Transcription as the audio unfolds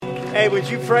Hey, would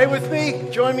you pray with me?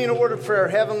 Join me in a word of prayer.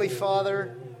 Heavenly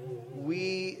Father,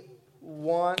 we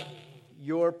want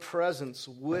your presence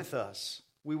with us.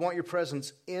 We want your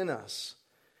presence in us.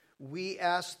 We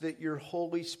ask that your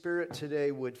Holy Spirit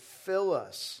today would fill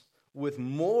us with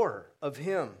more of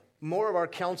him, more of our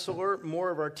counselor,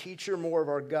 more of our teacher, more of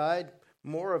our guide,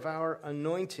 more of our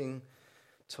anointing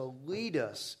to lead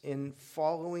us in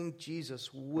following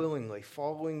Jesus willingly,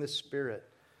 following the Spirit.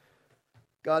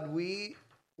 God, we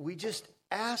just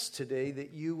ask today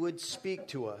that you would speak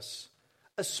to us,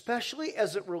 especially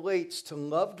as it relates to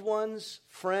loved ones,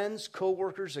 friends,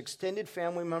 co-workers, extended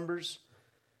family members,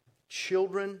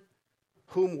 children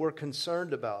whom we're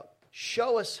concerned about.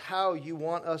 Show us how you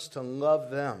want us to love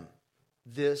them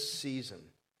this season.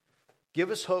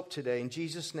 Give us hope today in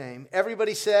Jesus' name.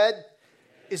 Everybody said,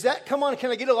 is that, come on,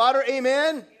 can I get a louder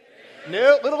amen?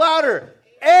 No, a little louder.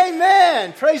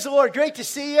 Amen. Praise the Lord. Great to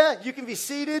see you. You can be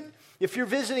seated. If you're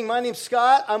visiting, my name's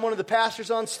Scott. I'm one of the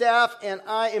pastors on staff, and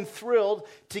I am thrilled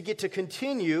to get to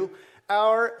continue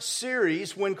our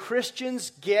series, When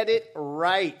Christians Get It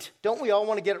Right. Don't we all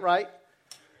want to get it right?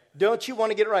 Don't you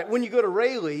want to get it right? When you go to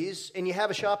Rayleigh's and you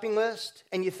have a shopping list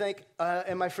and you think,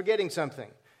 am I forgetting something?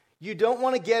 You don't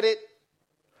want to get it.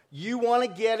 You want to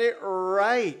get it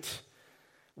right.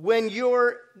 When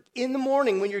you're in the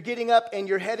morning, when you're getting up and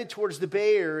you're headed towards the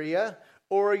Bay Area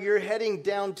or you're heading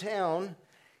downtown,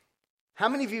 how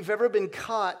many of you have ever been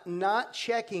caught not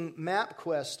checking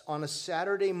MapQuest on a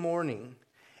Saturday morning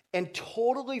and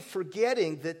totally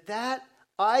forgetting that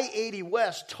I-80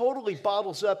 West totally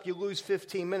bottles up, you lose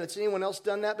 15 minutes? Anyone else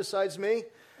done that besides me?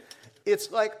 It's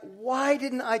like, why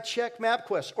didn't I check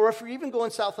MapQuest? Or if you're even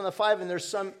going south on the 5 and there's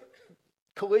some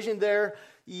collision there,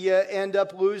 you end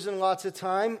up losing lots of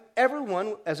time.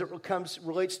 Everyone, as it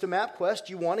relates to MapQuest,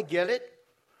 you want to get it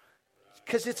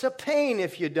because it's a pain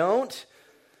if you don't.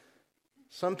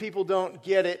 Some people don't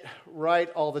get it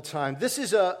right all the time. This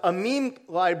is a meme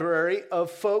library of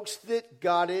folks that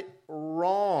got it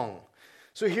wrong.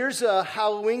 So here's a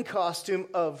Halloween costume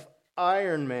of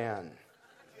Iron Man.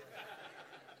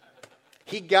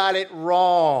 He got it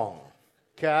wrong.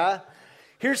 Okay?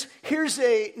 Here's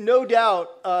a, no doubt,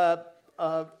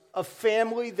 a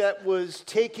family that was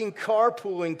taking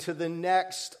carpooling to the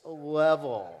next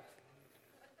level.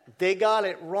 They got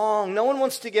it wrong. No one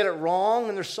wants to get it wrong,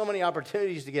 and there's so many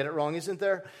opportunities to get it wrong, isn't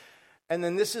there? And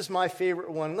then this is my favorite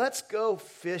one. Let's go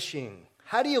fishing.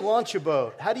 How do you launch a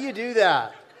boat? How do you do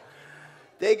that?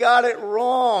 They got it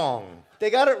wrong. They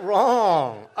got it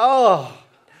wrong. Oh,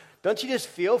 don't you just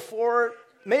feel for it?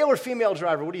 Male or female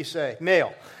driver? What do you say?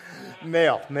 Male.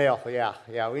 Male.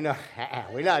 Yeah, we know.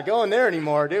 We're not going there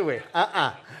anymore, do we?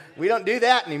 We don't do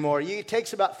that anymore. It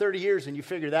takes about 30 years, and you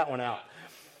figure that one out.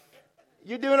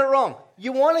 You're doing it wrong.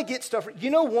 You want to get stuff. You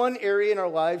know one area in our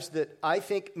lives that I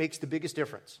think makes the biggest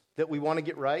difference that we want to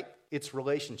get right? It's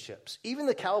relationships. Even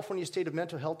the California State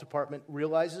Mental Health Department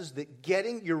realizes that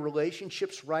getting your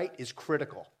relationships right is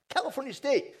critical. California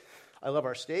State. I love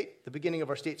our state. The beginning of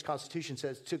our state's constitution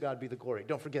says, to God be the glory.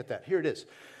 Don't forget that. Here it is.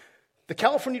 The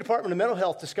California Department of Mental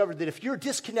Health discovered that if you're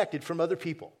disconnected from other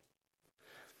people,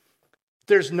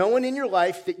 there's no one in your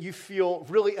life that you feel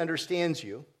really understands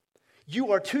you,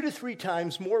 you are 2 to 3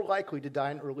 times more likely to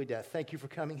die an early death. Thank you for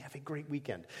coming. Have a great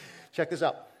weekend. Check this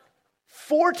out.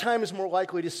 4 times more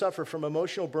likely to suffer from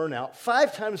emotional burnout,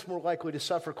 5 times more likely to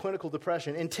suffer clinical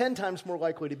depression, and 10 times more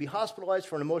likely to be hospitalized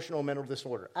for an emotional or mental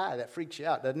disorder. That freaks you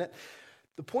out, doesn't it?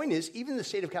 The point is, even the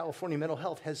state of California mental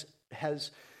health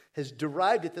has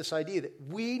derived at this idea that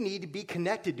we need to be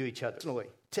connected to each other personally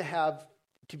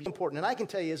to be important. And I can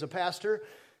tell you as a pastor,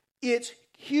 it's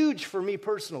huge for me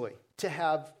personally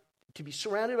to be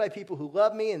surrounded by people who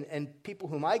love me and people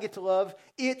whom I get to love.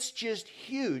 It's just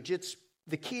huge. It's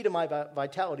the key to my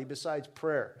vitality besides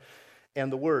prayer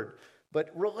and the word. But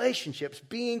relationships,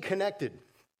 being connected.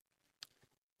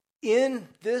 In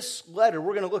this letter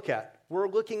we're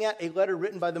looking at a letter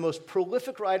written by the most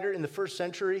prolific writer in the first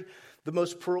century,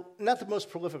 not the most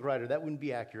prolific writer, that wouldn't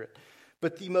be accurate,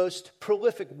 but the most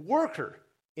prolific worker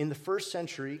in the first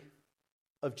century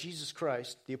of Jesus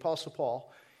Christ, the Apostle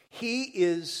Paul. He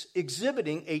is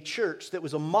exhibiting a church that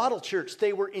was a model church.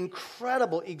 They were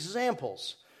incredible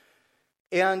examples.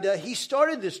 And he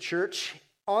started this church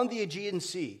on the Aegean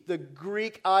Sea, the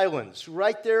Greek islands,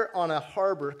 right there on a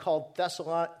harbor called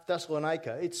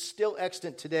Thessalonica. It's still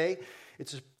extant today.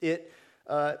 It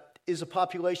is a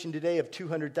population today of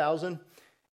 200,000.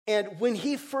 And when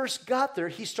he first got there,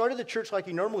 he started the church like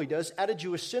he normally does at a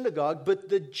Jewish synagogue. But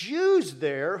the Jews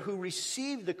there who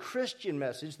received the Christian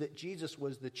message that Jesus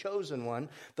was the chosen one,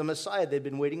 the Messiah they'd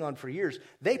been waiting on for years,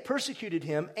 they persecuted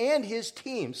him and his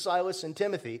team, Silas and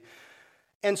Timothy.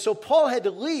 And so Paul had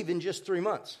to leave in just 3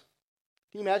 months.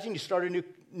 Can you imagine? You start a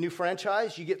new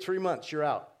franchise, you get 3 months, you're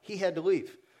out. He had to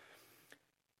leave.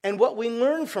 And what we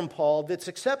learn from Paul that's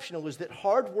exceptional is that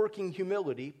hardworking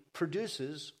humility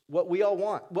produces what we all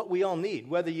want, what we all need,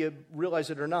 whether you realize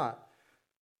it or not,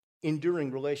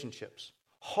 enduring relationships.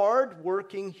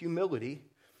 Hardworking humility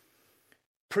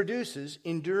produces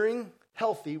enduring,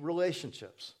 healthy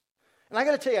relationships. And I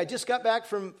got to tell you, I just got back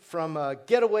from a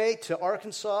getaway to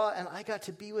Arkansas, and I got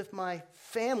to be with my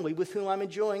family with whom I'm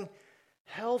enjoying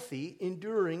healthy,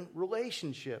 enduring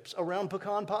relationships around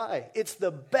pecan pie. It's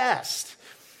the best.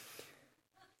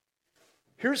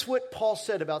 Here's what Paul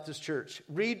said about this church.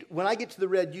 Read, when I get to the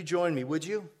red, you join me, would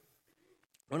you?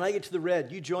 When I get to the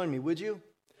red, you join me, would you?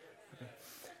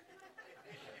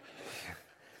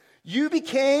 You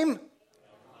became...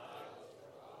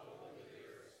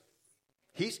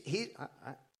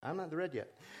 I'm not the red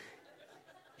yet.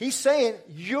 He's saying,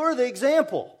 you're the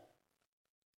example.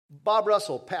 Bob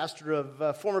Russell,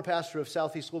 former pastor of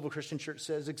Southeast Louisville Christian Church,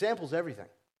 says, example's everything.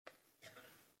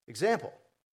 Example.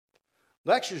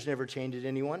 Lectures never change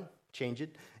anyone.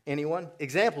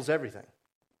 Example's everything.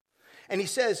 And he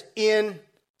says,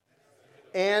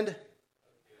 and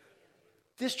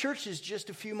this church is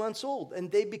just a few months old, and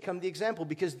they become the example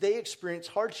because they experienced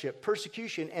hardship,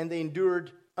 persecution, and they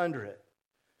endured under it.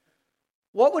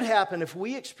 What would happen if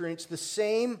we experienced the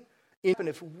same,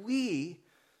 if we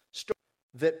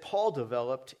that Paul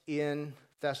developed in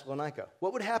Thessalonica?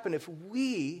 What would happen if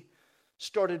we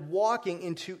started walking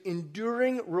into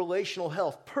enduring relational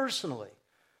health personally?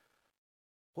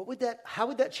 How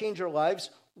would that change our lives?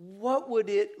 What would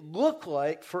it look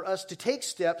like for us to take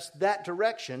steps that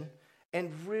direction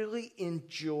and really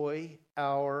enjoy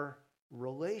our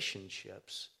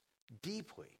relationships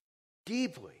deeply,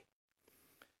 deeply?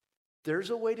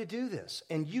 There's a way to do this,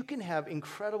 and you can have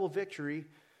incredible victory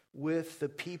with the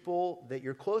people that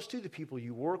you're close to, the people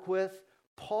you work with.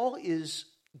 Paul is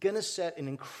going to set an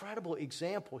incredible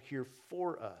example here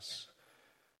for us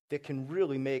that can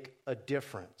really make a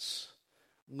difference.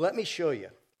 Let me show you.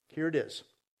 Here it is.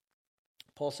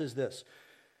 Paul says this,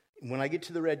 when I get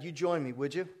to the red, you join me,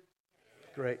 would you?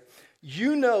 Great.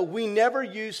 You know we never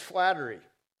use flattery,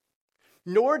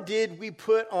 nor did we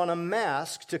put on a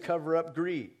mask to cover up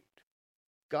greed.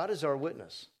 God is our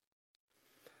witness.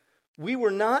 We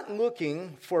were not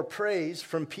looking for praise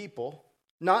from people,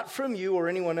 not from you or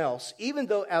anyone else, even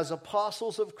though as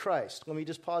apostles of Christ, let me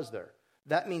just pause there.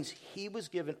 That means he was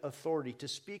given authority to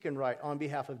speak and write on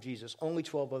behalf of Jesus. Only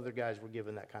 12 other guys were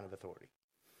given that kind of authority.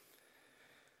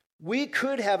 We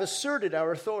could have asserted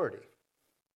our authority.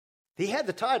 He had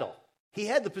the title. He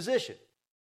had the position.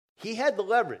 He had the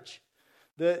leverage.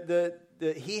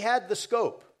 He had the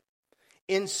scope.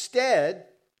 Instead,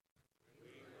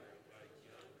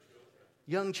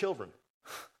 young children.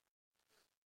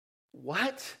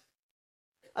 What?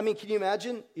 I mean, can you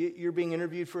imagine? You're being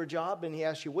interviewed for a job and he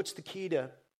asks you, what's the key to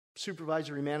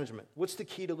supervisory management? What's the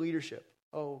key to leadership?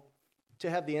 Oh, to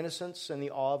have the innocence and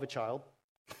the awe of a child.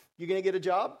 You going to get a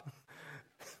job?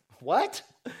 What?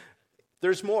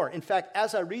 There's more. In fact,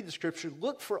 as I read the scripture,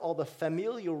 look for all the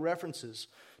familial references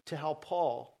to how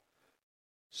Paul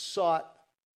sought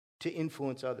to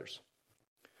influence others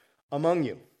among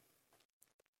you.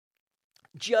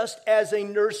 Just as a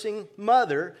nursing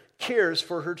mother cares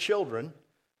for her children,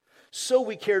 so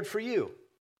we cared for you.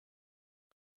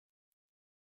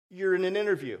 You're in an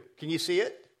interview. Can you see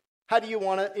it? How do you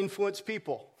want to influence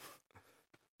people?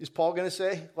 Is Paul going to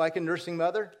say, like a nursing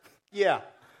mother? Yeah.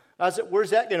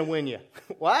 Where's that going to win you?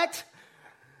 What?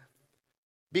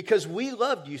 Because we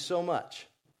loved you so much.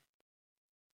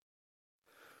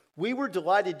 We were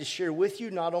delighted to share with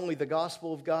you not only the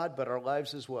gospel of God, but our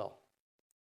lives as well.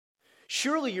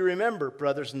 Surely you remember,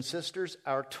 brothers and sisters,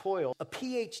 our toil. A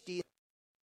PhD.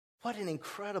 What an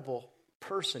incredible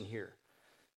person here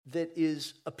that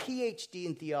is a PhD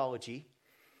in theology,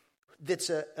 that's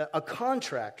a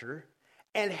contractor,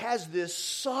 and has this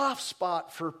soft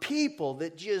spot for people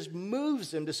that just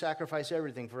moves them to sacrifice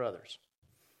everything for others.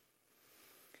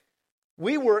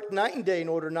 We work night and day in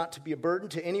order not to be a burden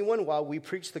to anyone while we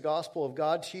preach the gospel of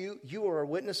God to you. You are our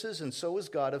witnesses, and so is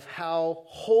God, of how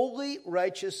holy,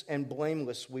 righteous, and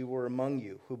blameless we were among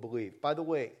you who believe. By the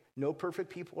way, no perfect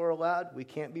people are allowed. We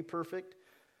can't be perfect,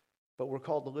 but we're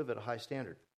called to live at a high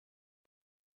standard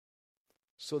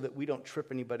so that we don't trip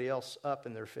anybody else up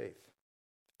in their faith,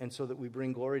 and so that we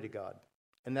bring glory to God.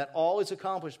 And that all is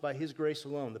accomplished by his grace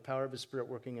alone, the power of his Spirit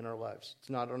working in our lives. It's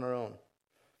not on our own.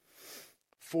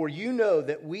 For you know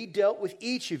that we dealt with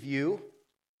each of you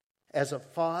as a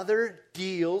father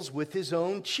deals with his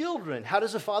own children. How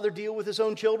does a father deal with his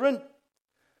own children?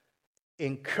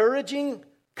 Encouraging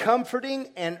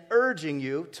comforting and urging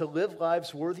you to live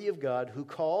lives worthy of God who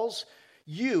calls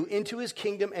you into his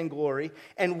kingdom and glory.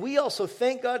 And we also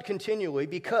thank God continually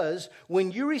because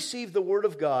when you received the word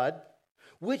of God,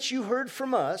 which you heard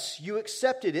from us, you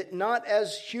accepted it not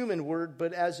as human word,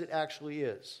 but as it actually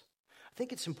is. I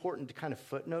think it's important to kind of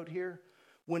footnote here.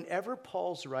 Whenever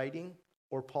Paul's writing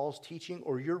or Paul's teaching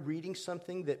or you're reading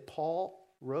something that Paul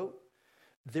wrote,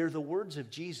 they're the words of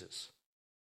Jesus.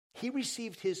 He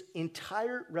received his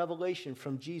entire revelation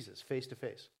from Jesus face to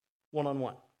face,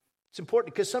 one-on-one. It's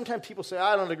important because sometimes people say,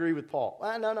 I don't agree with Paul.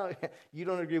 No, you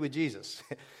don't agree with Jesus.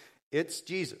 It's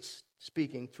Jesus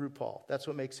speaking through Paul. That's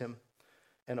what makes him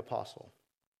an apostle.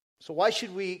 So why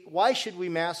should we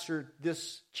master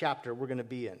this chapter we're going to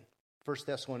be in? 1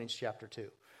 Thessalonians chapter 2.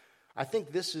 I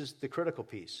think this is the critical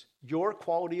piece. Your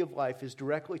quality of life is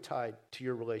directly tied to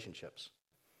your relationships.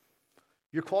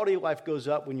 Your quality of life goes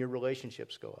up when your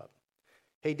relationships go up.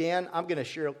 Hey, Dan, I'm going to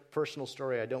share a personal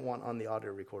story I don't want on the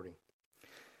audio recording.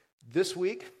 Last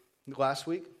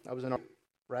week, I was in,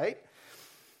 right?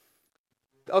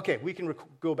 Okay, we can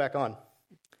go back on.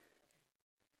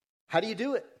 How do you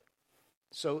do it?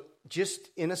 So, just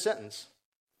in a sentence,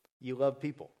 you love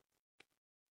people.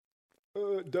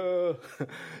 Duh.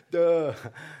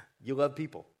 You love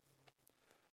people.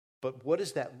 But what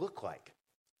does that look like?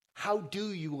 How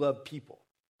do you love people?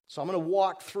 So I'm going to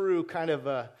walk through kind of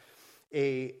an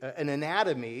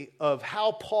anatomy of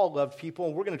how Paul loved people,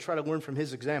 and we're going to try to learn from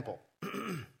his example.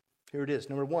 Here it is,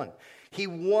 number 1. He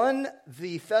won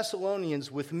the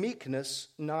Thessalonians with meekness,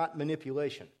 not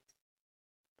manipulation.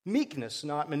 Meekness,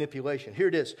 not manipulation. Here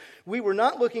it is. We were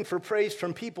not looking for praise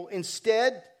from people.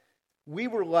 Instead, we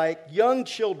were like young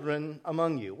children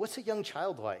among you. What's a young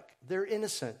child like? They're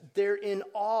innocent. They're in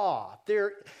awe.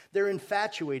 They're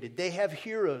infatuated. They have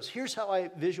heroes. Here's how I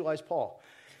visualize Paul.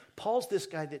 Paul's this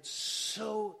guy that's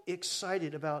so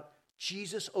excited about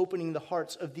Jesus opening the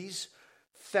hearts of these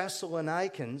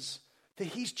Thessalonians that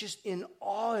he's just in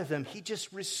awe of them. He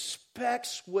just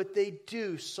respects what they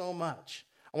do so much.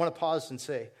 I want to pause and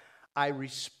say, I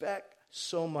respect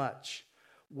so much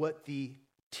what the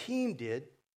team did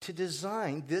to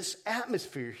design this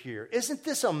atmosphere here. Isn't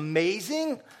this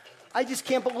amazing? I just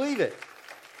can't believe it.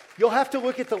 You'll have to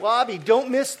look at the lobby. Don't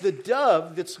miss the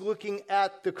dove that's looking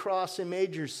at the cross and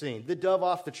major scene. The dove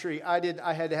off the tree. I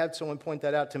had to have someone point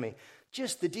that out to me.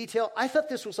 Just the detail. I thought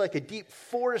this was like a deep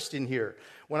forest in here.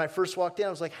 When I first walked in, I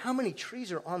was like, how many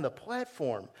trees are on the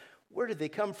platform? Where did they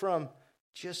come from?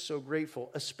 Just so grateful,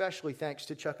 especially thanks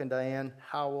to Chuck and Diane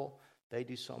Howell. They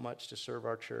do so much to serve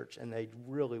our church, and they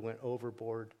really went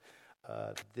overboard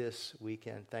this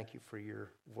weekend. Thank you for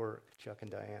your work, Chuck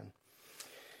and Diane.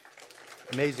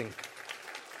 Amazing.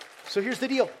 So here's the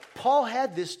deal. Paul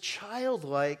had this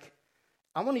childlike,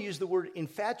 I want to use the word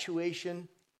infatuation,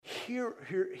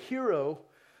 hero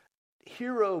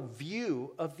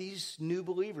view of these new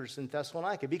believers in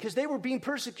Thessalonica because they were being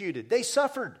persecuted. They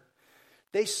suffered.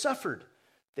 They suffered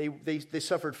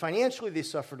financially, they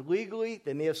suffered legally,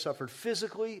 they may have suffered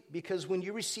physically, because when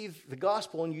you receive the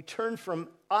gospel and you turn from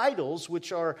idols,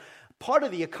 which are part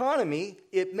of the economy,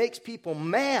 it makes people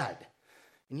mad.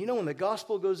 And you know, when the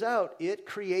gospel goes out, it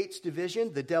creates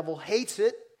division. The devil hates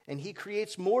it, and he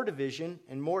creates more division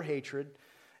and more hatred,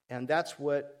 and that's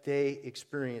what they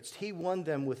experienced. He won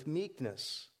them with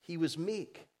meekness. He was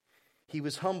meek. He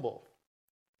was humble.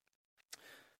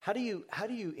 How do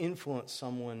you influence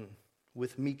someone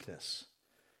with meekness?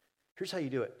 Here's how you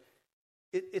do it.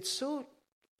 It's so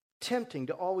tempting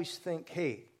to always think,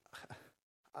 hey,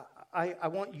 I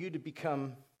want you to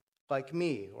become like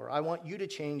me, or I want you to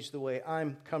change the way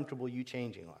I'm comfortable you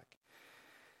changing like.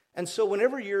 And so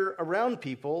whenever you're around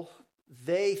people,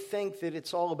 they think that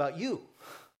it's all about you.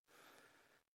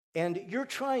 And you're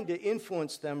trying to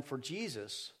influence them for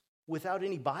Jesus without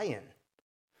any buy-in.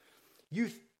 You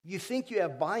think you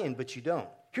have buy-in, but you don't.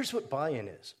 Here's what buy-in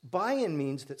is. Buy-in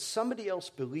means that somebody else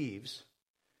believes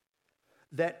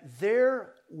that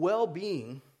their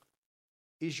well-being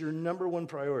is your number one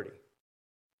priority.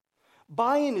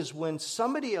 Buy-in is when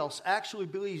somebody else actually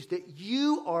believes that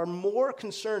you are more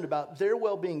concerned about their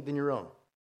well-being than your own.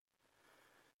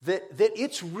 That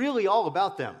it's really all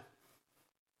about them.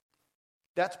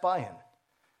 That's buy-in.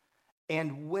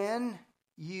 And when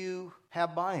you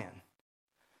have buy-in,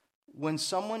 when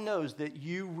someone knows that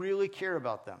you really care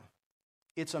about them,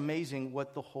 it's amazing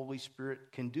what the Holy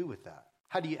Spirit can do with that.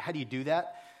 How do you do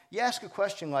that? You ask a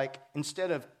question like,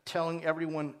 instead of telling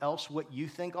everyone else what you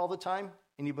think all the time,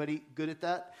 anybody good at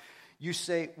that? You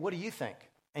say, what do you think?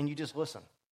 And you just listen.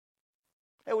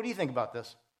 Hey, what do you think about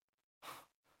this?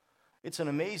 It's an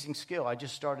amazing skill. I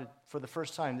just started for the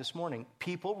first time this morning.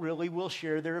 People really will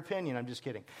share their opinion. I'm just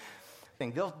kidding.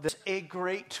 It's a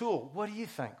great tool. What do you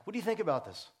think? What do you think about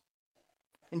this?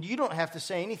 And you don't have to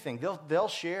say anything. They'll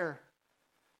share.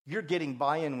 You're getting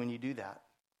buy-in when you do that.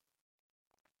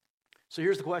 So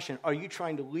here's the question. Are you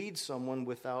trying to lead someone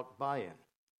without buy-in?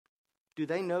 Do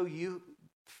they know you,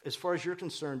 as far as you're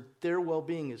concerned, their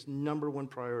well-being is number one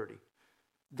priority?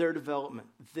 Their development,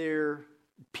 their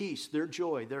peace, their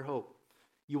joy, their hope.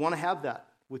 You want to have that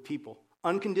with people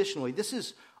unconditionally. This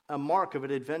is a mark of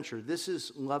an adventurer. This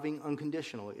is loving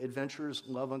unconditionally. Adventurers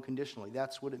love unconditionally.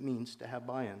 That's what it means to have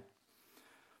buy-in.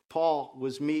 Paul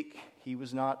was meek. He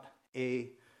was not a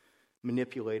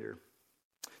manipulator.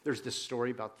 There's this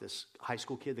story about this high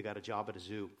school kid that got a job at a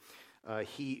zoo.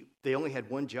 They only had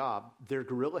one job. Their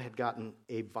gorilla had gotten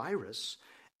a virus,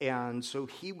 and so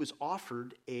he was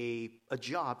offered a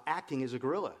job acting as a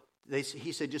gorilla.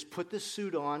 He said, just put this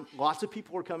suit on. Lots of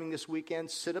people are coming this weekend.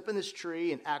 Sit up in this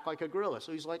tree and act like a gorilla.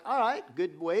 So he's like, all right,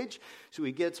 good wage. So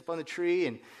he gets up on the tree,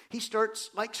 and he starts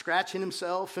like scratching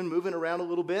himself and moving around a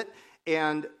little bit.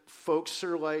 And folks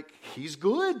are like, he's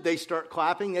good. They start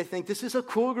clapping. They think, this is a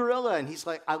cool gorilla. And he's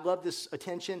like, I love this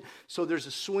attention. So there's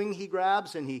a swing he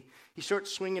grabs, and he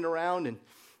starts swinging around, and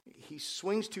he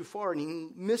swings too far, and he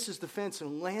misses the fence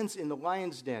and lands in the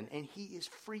lion's den. And he is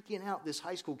freaking out, this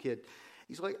high school kid.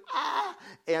 He's like, ah!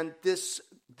 And this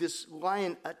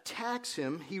lion attacks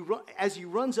him. As he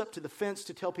runs up to the fence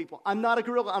to tell people, I'm not a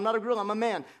gorilla, I'm a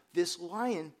man. This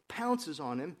lion pounces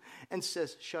on him and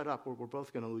says, shut up, or we're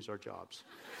both going to lose our jobs.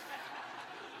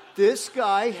 This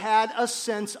guy had a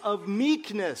sense of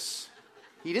meekness.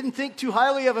 He didn't think too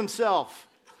highly of himself.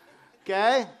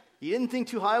 Okay? He didn't think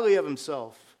too highly of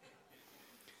himself.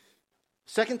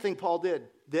 Second thing Paul did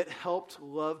that helped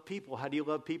love people. How do you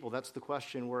love people? That's the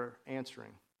question we're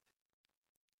answering.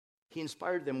 He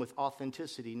inspired them with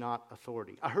authenticity, not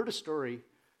authority. I heard a story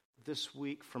this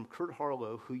week from Kurt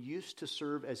Harlow, who used to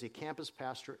serve as a campus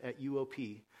pastor at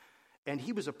UOP, and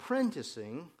he was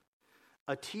apprenticing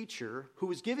a teacher who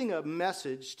was giving a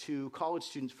message to college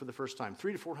students for the first time,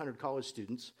 300 to 400 college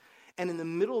students, and in the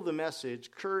middle of the message,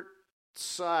 Kurt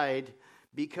sighed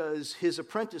because his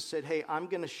apprentice said, hey, I'm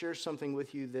going to share something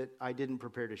with you that I didn't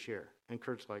prepare to share. And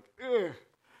Kurt's like,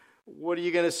 what are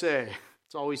you going to say?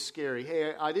 It's always scary.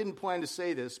 Hey, I didn't plan to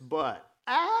say this, but,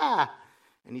 And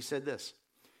he said this.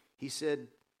 He said,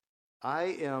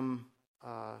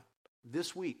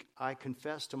 this week, I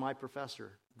confessed to my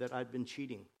professor that I'd been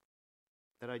cheating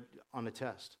on a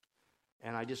test.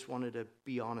 And I just wanted to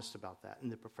be honest about that. And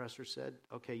the professor said,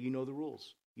 okay, you know the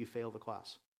rules. You fail the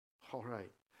class. All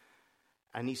right.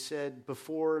 And he said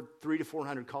before 300 to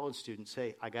 400 college students,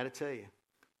 hey, I got to tell you,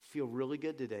 I feel really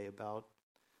good today about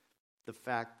the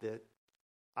fact that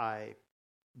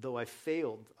though I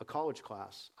failed a college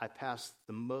class, I passed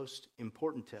the most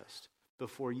important test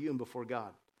before you and before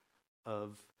God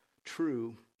of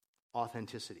true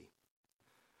authenticity.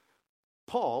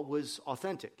 Paul was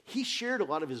authentic. He shared a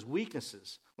lot of his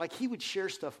weaknesses. Like he would share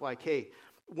stuff like, hey,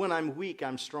 when I'm weak,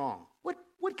 I'm strong.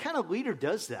 What kind of leader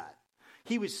does that?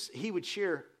 He would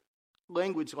share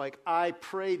language like, I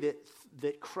pray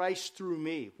that Christ through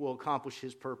me will accomplish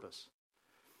his purpose.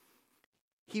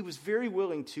 He was very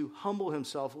willing to humble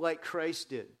himself like Christ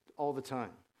did all the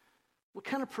time. What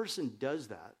kind of person does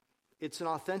that? It's an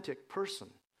authentic person.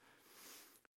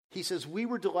 He says, we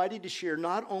were delighted to share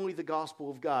not only the gospel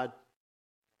of God.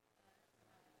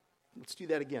 Let's do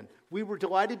that again. We were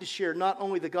delighted to share not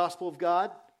only the gospel of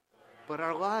God, but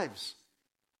our lives.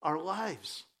 Our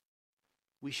lives.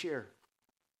 We share.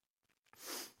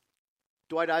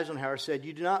 Dwight Eisenhower said,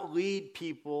 you do not lead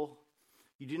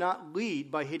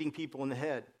by hitting people in the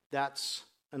head. That's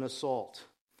an assault.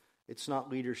 It's not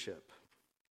leadership.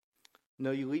 No,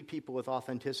 you lead people with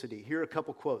authenticity. Here are a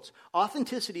couple quotes.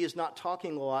 Authenticity is not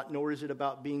talking a lot, nor is it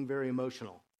about being very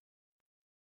emotional.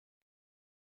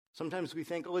 Sometimes we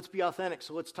think, let's be authentic,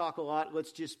 so let's talk a lot,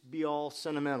 let's just be all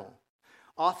sentimental.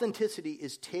 Authenticity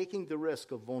is taking the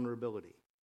risk of vulnerability.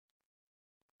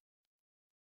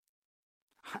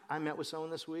 I met with someone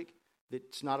this week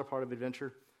that's not a part of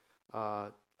Adventure,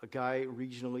 a guy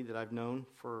regionally that I've known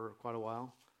for quite a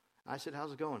while. I said,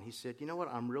 how's it going? He said, you know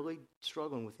what, I'm really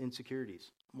struggling with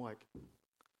insecurities. I'm like,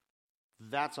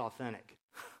 that's authentic.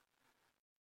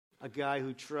 A guy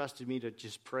who trusted me to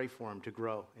just pray for him to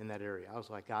grow in that area. I was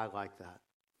like, I like that.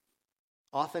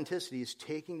 Authenticity is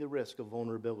taking the risk of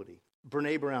vulnerability.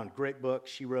 Brene Brown, great book,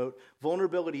 she wrote,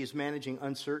 vulnerability is managing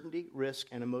uncertainty, risk,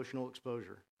 and emotional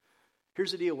exposure.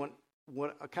 Here's the deal,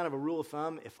 kind of a rule of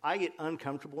thumb, if I get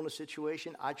uncomfortable in a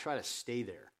situation, I try to stay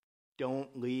there.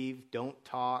 Don't leave, don't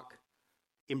talk,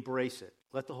 embrace it.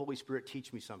 Let the Holy Spirit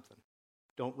teach me something.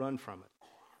 Don't run from it.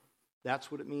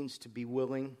 That's what it means to be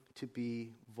willing to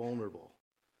be vulnerable.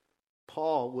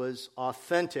 Paul was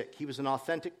authentic. He was an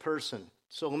authentic person.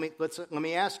 So let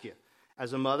me ask you,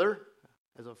 as a mother,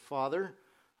 as a father,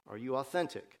 are you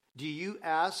authentic?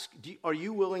 Are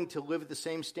you willing to live at the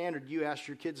same standard you ask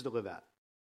your kids to live at?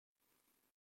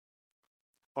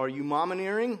 Are you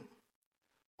momineering,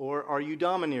 or are you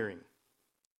domineering,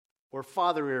 or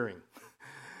father-eering?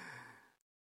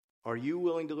 Are you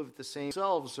willing to live at the same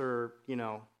selves, or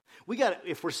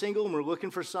if we're single and we're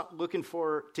looking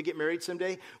to get married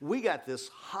someday, we got this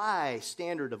high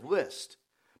standard of list.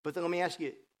 But then let me ask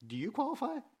you, do you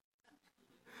qualify?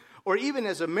 Or even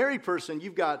as a married person,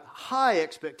 you've got high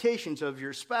expectations of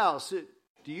your spouse.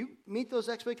 Do you meet those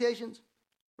expectations?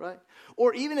 Right?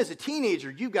 Or even as a teenager,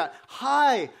 you've got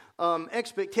high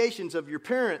expectations of your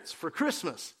parents for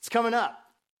Christmas. It's coming up.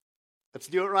 Let's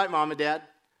do it right, Mom and Dad.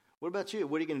 What about you?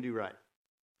 What are you going to do right?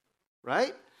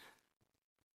 Right?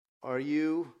 Are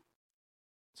you?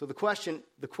 So the question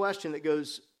that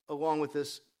goes along with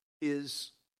this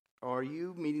is, are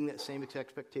you meeting that same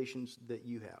expectations that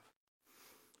you have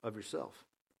of yourself?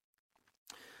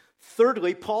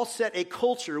 Thirdly, Paul set a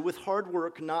culture with hard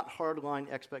work, not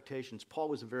hardline expectations. Paul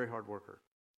was a very hard worker,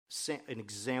 an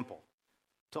example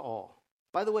to all.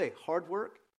 By the way, hard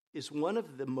work is one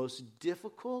of the most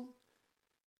difficult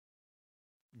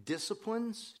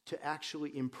disciplines to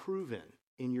actually improve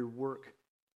in your work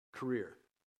career.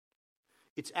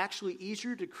 It's actually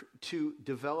easier to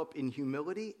develop in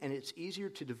humility, and it's easier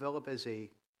to develop as a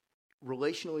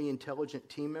relationally intelligent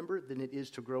team member than it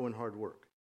is to grow in hard work.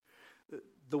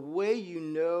 The way you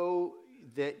know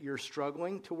that you're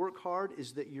struggling to work hard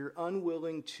is that you're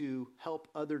unwilling to help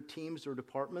other teams or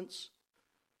departments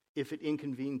if it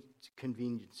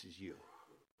inconveniences you.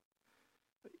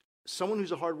 Someone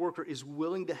who's a hard worker is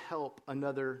willing to help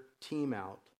another team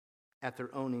out at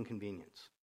their own inconvenience.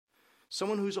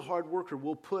 Someone who's a hard worker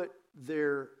will put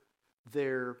their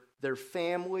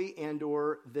family and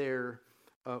or their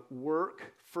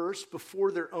work first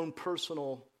before their own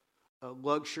personal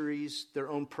luxuries, their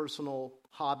own personal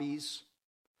hobbies.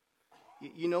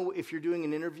 If you're doing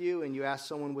an interview and you ask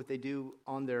someone what they do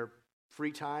on their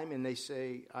free time and they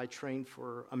say, I train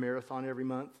for a marathon every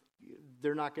month,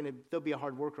 they'll be a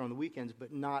hard worker on the weekends,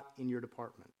 but not in your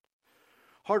department.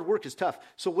 Hard work is tough.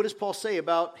 So what does Paul say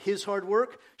about his hard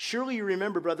work? Surely you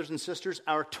remember, brothers and sisters,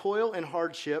 our toil and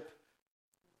hardship.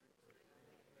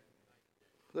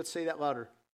 Let's say that louder.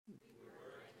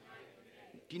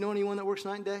 Do you know anyone that works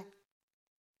night and day?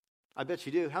 I bet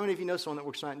you do. How many of you know someone that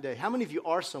works night and day? How many of you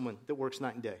are someone that works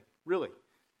night and day? Really?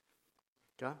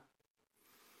 Okay.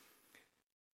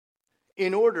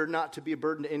 In order not to be a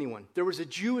burden to anyone. There was a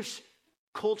Jewish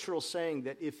cultural saying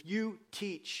that if you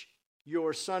teach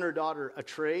your son or daughter a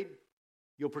trade,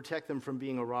 you'll protect them from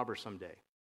being a robber someday.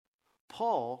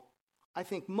 Paul, I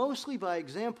think mostly by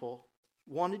example,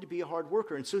 wanted to be a hard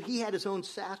worker. And so he had his own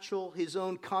satchel, his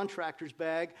own contractor's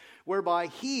bag, whereby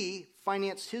he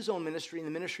financed his own ministry and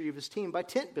the ministry of his team by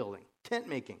tent building, tent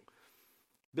making,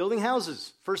 building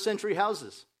houses, first century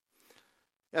houses.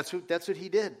 That's what he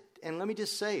did. And let me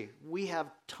just say, we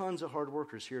have tons of hard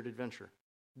workers here at Adventure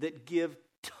that give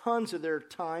tons of their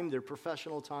time, their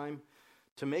professional time,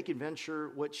 to make Adventure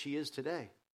what she is today.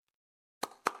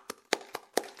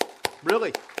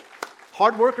 Really.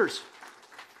 Hard workers.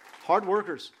 Hard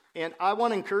workers. And I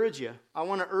want to encourage you. I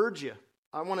want to urge you.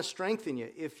 I want to strengthen you.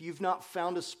 If you've not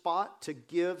found a spot to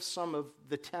give some of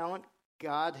the talent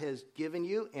God has given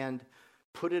you and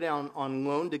put it on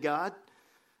loan to God,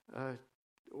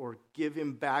 or give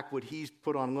him back what he's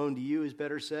put on loan to you, is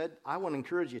better said, I want to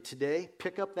encourage you today,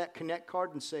 pick up that Connect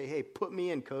card and say, hey, put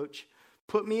me in, coach.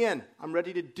 Put me in. I'm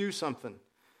ready to do something.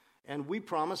 And we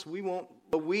promise we won't,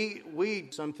 we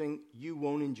something you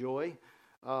won't enjoy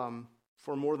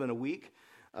for more than a week.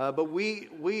 But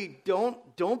we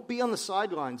don't be on the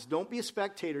sidelines. Don't be a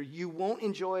spectator. You won't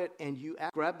enjoy it, and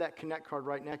grab that Connect card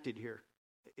right next to it here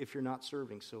if you're not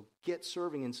serving. So get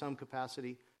serving in some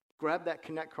capacity. Grab that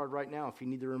Connect card right now if you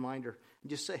need the reminder. And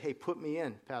just say, hey, put me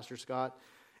in, Pastor Scott,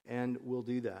 and we'll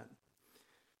do that.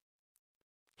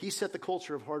 He set the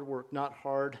culture of hard work, not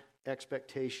hard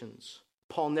expectations.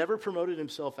 Paul never promoted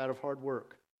himself out of hard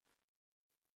work.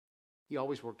 He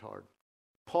always worked hard.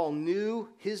 Paul knew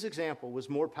his example was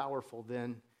more powerful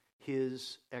than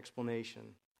his explanation.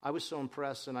 I was so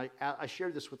impressed, and I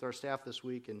shared this with our staff this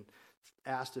week and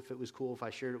asked if it was cool if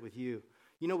I shared it with you.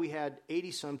 You know, we had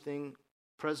 80-something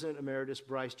President Emeritus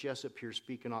Bryce Jessup here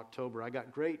speak in October. I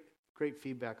got great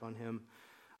feedback on him.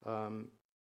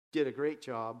 Did a great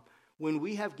job. When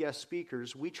we have guest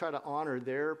speakers, we try to honor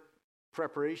their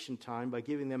preparation time by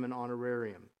giving them an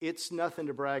honorarium. It's nothing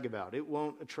to brag about. It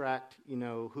won't attract,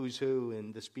 who's who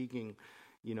in the speaking,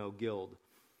 guild.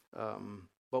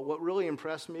 But what really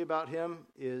impressed me about him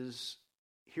is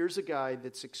here's a guy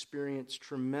that's experienced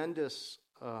tremendous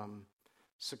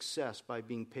success by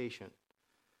being patient.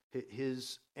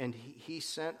 He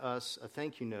sent us a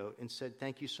thank you note and said,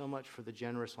 "Thank you so much for the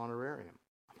generous honorarium."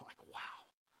 I'm like, wow.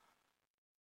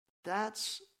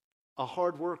 That's a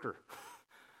hard worker.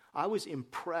 I was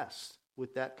impressed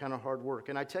with that kind of hard work.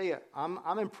 And I tell you,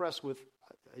 I'm impressed with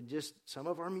just some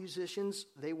of our musicians.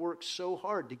 They work so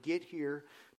hard to get here,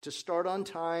 to start on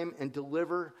time and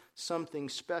deliver something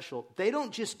special. They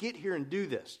don't just get here and do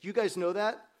this. You guys know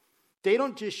that? They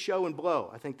don't just show and blow.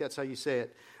 I think that's how you say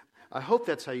it. I hope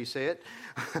that's how you say it.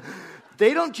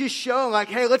 They don't just show like,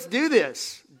 hey, let's do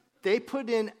this. They put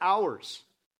in hours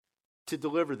to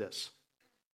deliver this.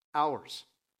 Hours.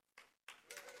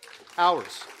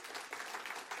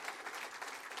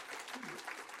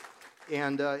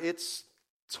 And it's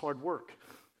hard work.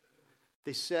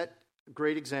 They set a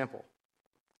great example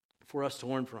for us to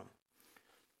learn from.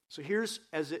 So here's,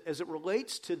 as it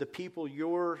relates to the people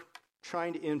you're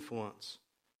trying to influence,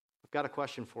 I've got a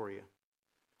question for you.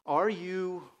 Are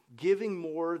you giving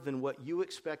more than what you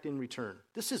expect in return?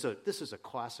 This is a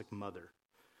classic mother.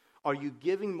 Are you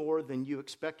giving more than you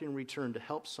expect in return to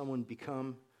help someone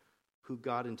become who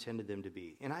God intended them to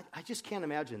be? And I just can't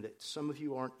imagine that some of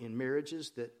you aren't in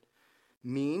marriages that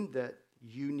mean that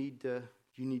you need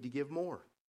to give more.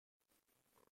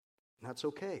 And that's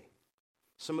okay.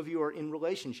 Some of you are in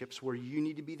relationships where you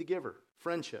need to be the giver.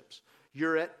 Friendships.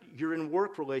 You're in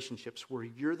work relationships where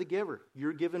you're the giver.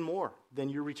 You're giving more than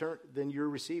you're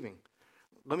receiving.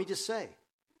 Let me just say,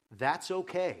 that's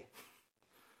okay.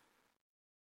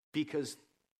 Because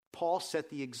Paul set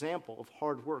the example of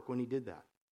hard work when he did that.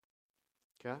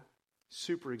 Okay?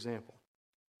 Super example.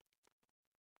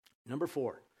 Number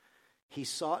 4, he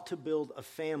sought to build a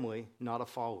family, not a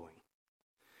following.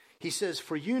 He says,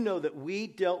 "For you know that we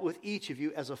dealt with each of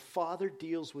you as a father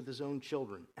deals with his own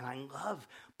children." And I love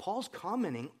Paul's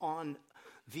commenting on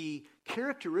the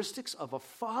characteristics of a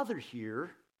father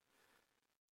here,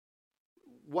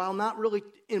 while not really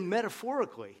in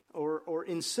metaphorically or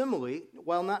in simile,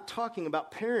 while not talking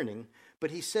about parenting. But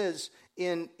he says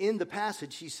in the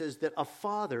passage, he says that a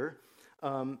father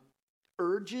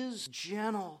urges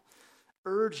gentle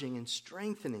urging and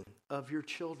strengthening of your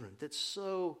children. That's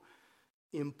so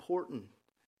important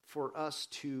for us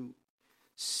to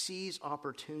seize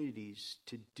opportunities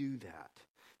to do that.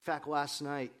 In fact, last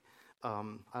night,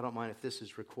 I don't mind if this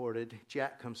is recorded,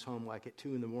 Jack comes home like at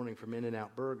 2 a.m. from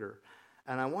In-N-Out Burger,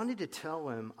 and I wanted to tell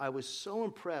him I was so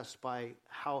impressed by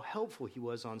how helpful he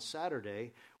was on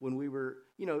Saturday when we were,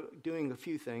 doing a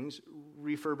few things,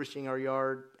 refurbishing our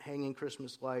yard, hanging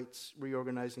Christmas lights,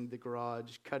 reorganizing the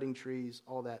garage, cutting trees,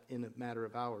 all that in a matter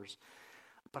of hours.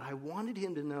 But I wanted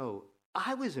him to know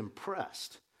I was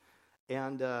impressed.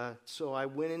 And so I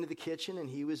went into the kitchen, and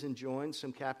he was enjoying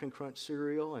some Captain Crunch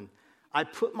cereal, and I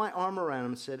put my arm around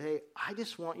him and said, "Hey, I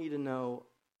just want you to know,"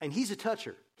 and he's a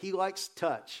toucher. He likes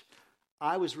touch.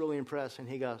 I was really impressed, and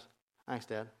he goes, "Thanks,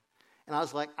 Dad." And I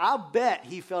was like, I'll bet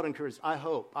he felt encouraged. I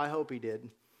hope he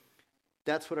did.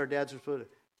 That's what our dads are supposed to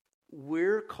do.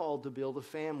 We're called to build a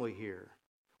family here.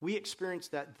 We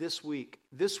experienced that this week.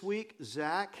 This week,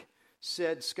 Zach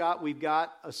said, "Scott, we've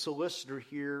got a solicitor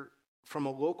here from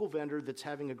a local vendor that's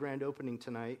having a grand opening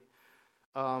tonight.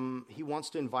 He wants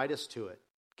to invite us to it.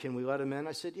 Can we let him in?"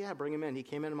 I said, "Yeah, bring him in." He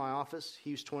came into my office.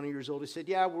 He was 20 years old. He said,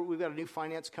 "Yeah, we've got a new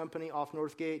finance company off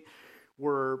Northgate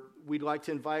where we'd like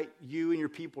to invite you and your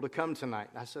people to come tonight."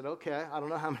 I said, "Okay, I don't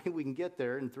know how many we can get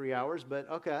there in 3 hours, but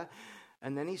okay."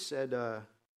 And then he said,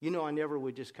 I never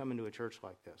would just come into a church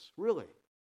like this." "Really?"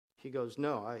 He goes,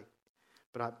 "No,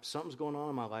 something's going on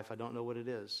in my life. I don't know what it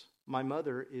is. My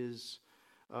mother is,"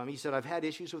 he said, "I've had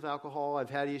issues with alcohol. I've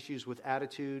had issues with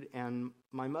attitude. And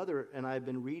my mother and I have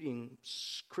been reading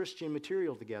Christian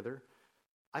material together.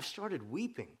 I've started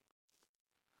weeping.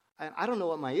 And I don't know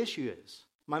what my issue is."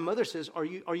 My mother says, Are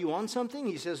you on something?"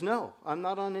 He says, "No, I'm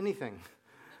not on anything."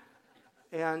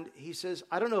 And he says,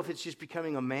 "I don't know if it's just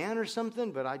becoming a man or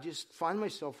something, but I just find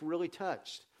myself really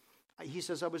touched." He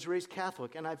says, "I was raised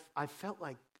Catholic, and I felt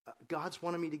like God's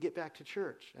wanted me to get back to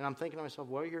church." And I'm thinking to myself,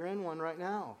 well, you're in one right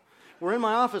now. We're in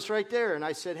my office right there. And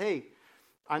I said, "Hey,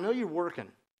 I know you're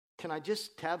working. Can I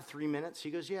just have 3 minutes?"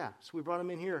 He goes, "Yeah." So we brought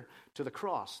him in here to the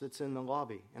cross that's in the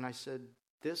lobby. And I said,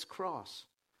 "This cross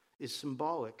is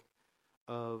symbolic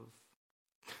of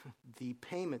the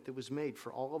payment that was made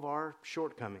for all of our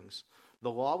shortcomings.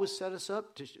 The law was set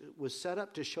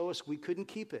up to show us we couldn't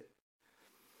keep it.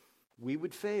 We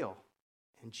would fail.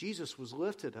 And Jesus was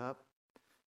lifted up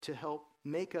to help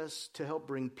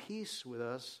bring peace with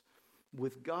us,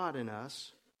 with God in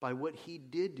us, by what he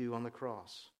did do on the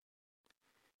cross.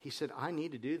 He said, I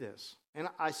need to do this. And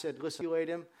I said, listen,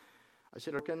 him. I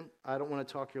said, I don't want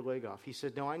to talk your leg off. He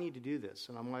said, no, I need to do this.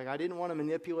 And I'm like, I didn't want to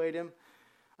manipulate him.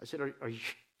 I said,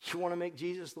 you want to make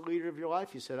Jesus the leader of your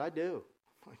life? He said, I do.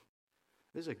 I'm like,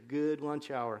 this is a good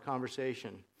lunch hour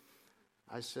conversation.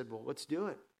 I said, well, let's do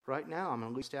it right now.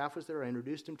 Staff was there. I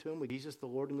introduced him to him. Jesus, the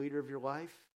Lord and leader of your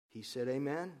life. He said,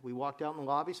 amen. We walked out in the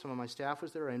lobby. Some of my staff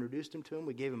was there. I introduced him to him.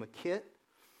 We gave him a kit.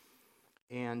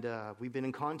 And we've been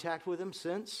in contact with him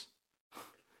since.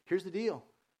 Here's the deal.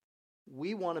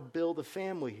 We want to build a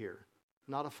family here,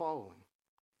 not a following,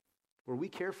 where we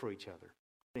care for each other.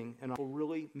 And it will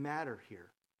really matter here,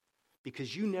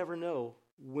 because you never know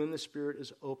when the Spirit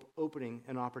is opening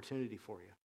an opportunity for you.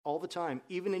 All the time,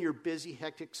 even in your busy,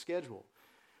 hectic schedule.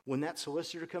 When that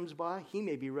solicitor comes by, he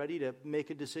may be ready to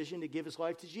make a decision to give his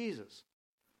life to Jesus.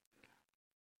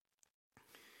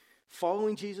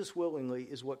 Following Jesus willingly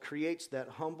is what creates that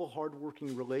humble,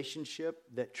 hardworking relationship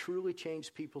that truly changes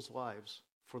people's lives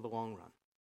for the long run.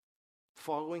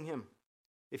 Following him.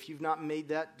 If you've not made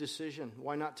that decision,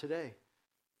 why not today?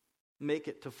 Make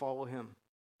it to follow him.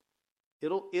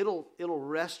 It'll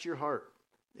rest your heart.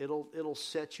 It'll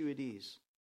set you at ease.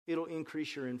 It'll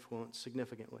increase your influence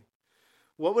significantly.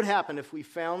 What would happen if we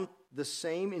found the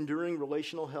same enduring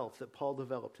relational health that Paul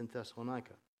developed in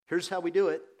Thessalonica? Here's how we do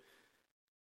it.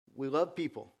 We love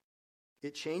people.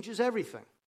 It changes everything.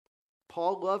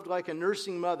 Paul loved like a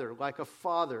nursing mother, like a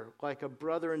father, like a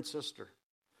brother and sister.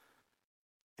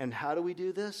 And how do we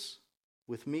do this?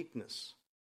 With meekness,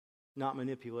 not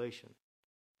manipulation.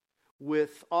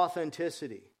 With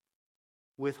authenticity,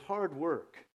 with hard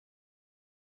work,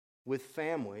 with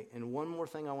family. And one more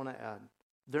thing I want to add.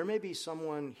 There may be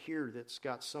someone here that's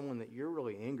got someone that you're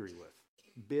really angry with,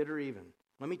 bitter even.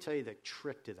 Let me tell you the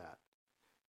trick to that.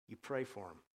 You pray for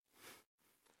them.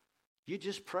 You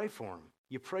just pray for them.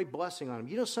 You pray blessing on them.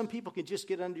 You know, some people can just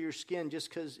get under your skin just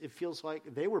because it feels like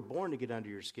they were born to get under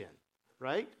your skin,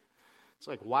 right? It's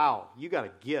like, wow, you got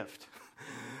a gift,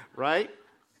 right?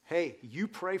 Hey, you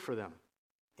pray for them,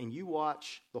 and you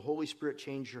watch the Holy Spirit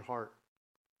change your heart.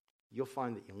 You'll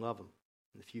find that you love them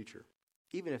in the future,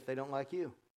 even if they don't like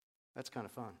you. That's kind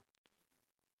of fun.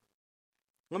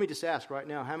 Let me just ask right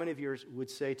now, how many of you would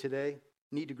say today,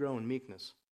 need to grow in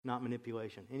meekness, not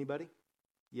manipulation? Anybody?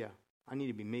 Yeah, I need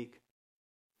to be meek.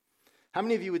 How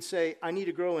many of you would say, I need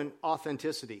to grow in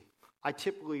authenticity? I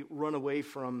typically run away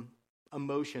from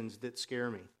emotions that scare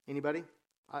me. Anybody?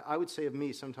 I would say of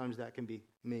me, sometimes that can be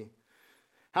me.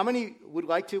 How many would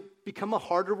like to become a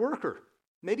harder worker?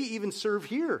 Maybe even serve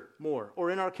here more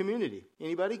or in our community?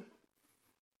 Anybody?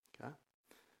 Okay.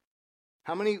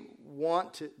 How many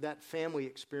want that family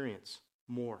experience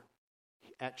more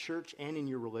at church and in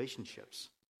your relationships?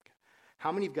 Okay.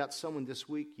 How many have got someone this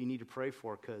week you need to pray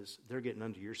for because they're getting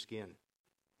under your skin?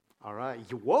 All right.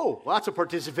 Whoa, lots of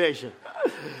participation.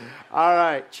 All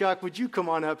right. Chuck, would you come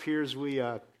on up here as we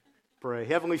pray?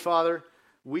 Heavenly Father,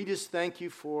 we just thank you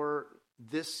for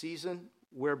this season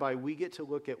whereby we get to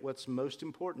look at what's most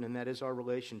important, and that is our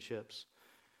relationships.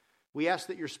 We ask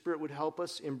that your Spirit would help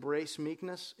us embrace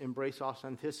meekness, embrace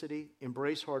authenticity,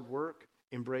 embrace hard work,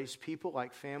 embrace people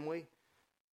like family,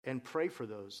 and pray for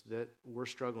those that we're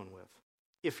struggling with.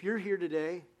 If you're here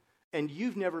today and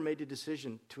you've never made a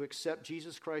decision to accept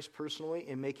Jesus Christ personally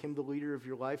and make him the leader of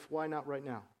your life, why not right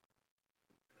now?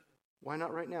 Why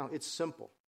not right now? It's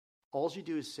simple. All you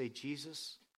do is say,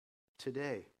 Jesus,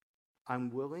 today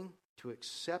I'm willing to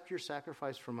accept your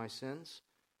sacrifice for my sins,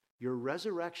 your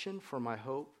resurrection for my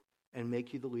hope, and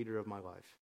make you the leader of my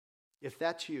life. If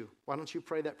that's you, why don't you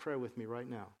pray that prayer with me right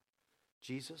now?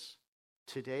 Jesus,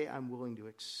 today I'm willing to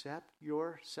accept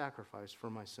your sacrifice for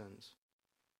my sins.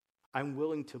 I'm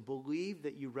willing to believe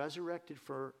that you resurrected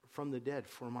from the dead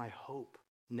for my hope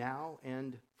now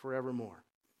and forevermore.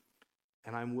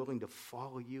 And I'm willing to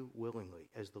follow you willingly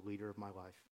as the leader of my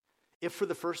life. If for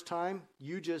the first time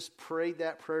you just prayed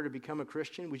that prayer to become a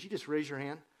Christian, would you just raise your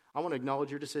hand? I want to acknowledge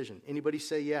your decision. Anybody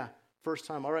say, yeah, first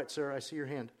time? All right, sir, I see your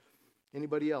hand.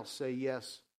 Anybody else say,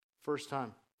 yes, first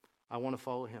time. I want to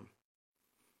follow him.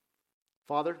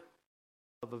 Father,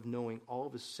 of knowing all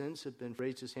of his sins have been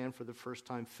raised his hand for the first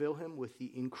time. Fill him with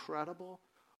the incredible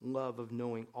love of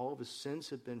knowing all of his sins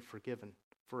have been forgiven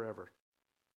forever.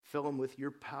 Fill him with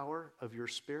your power of your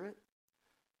Spirit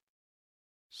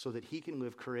so that he can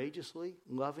live courageously,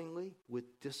 lovingly,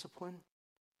 with discipline.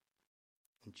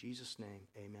 In Jesus' name,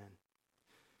 amen.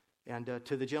 And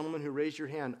to the gentleman who raised your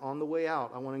hand, on the way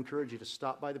out, I want to encourage you to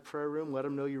stop by the prayer room. Let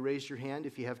them know you raised your hand.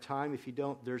 If you have time, if you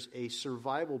don't, there's a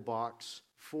survival box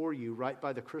for you right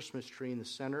by the Christmas tree in the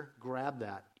center. Grab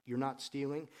that. You're not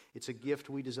stealing. It's a gift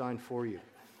we designed for you.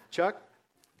 Chuck?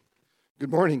 Good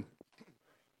morning.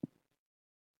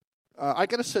 I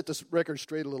got to set this record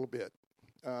straight a little bit.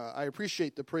 I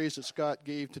appreciate the praise that Scott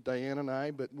gave to Diane and I,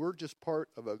 but we're just part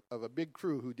of a big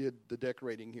crew who did the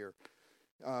decorating here.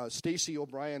 Stacy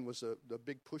O'Brien was the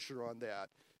big pusher on that,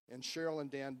 and Cheryl and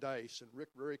Dan Dice, and Rick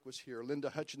Rurick was here, Linda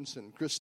Hutchinson, Chris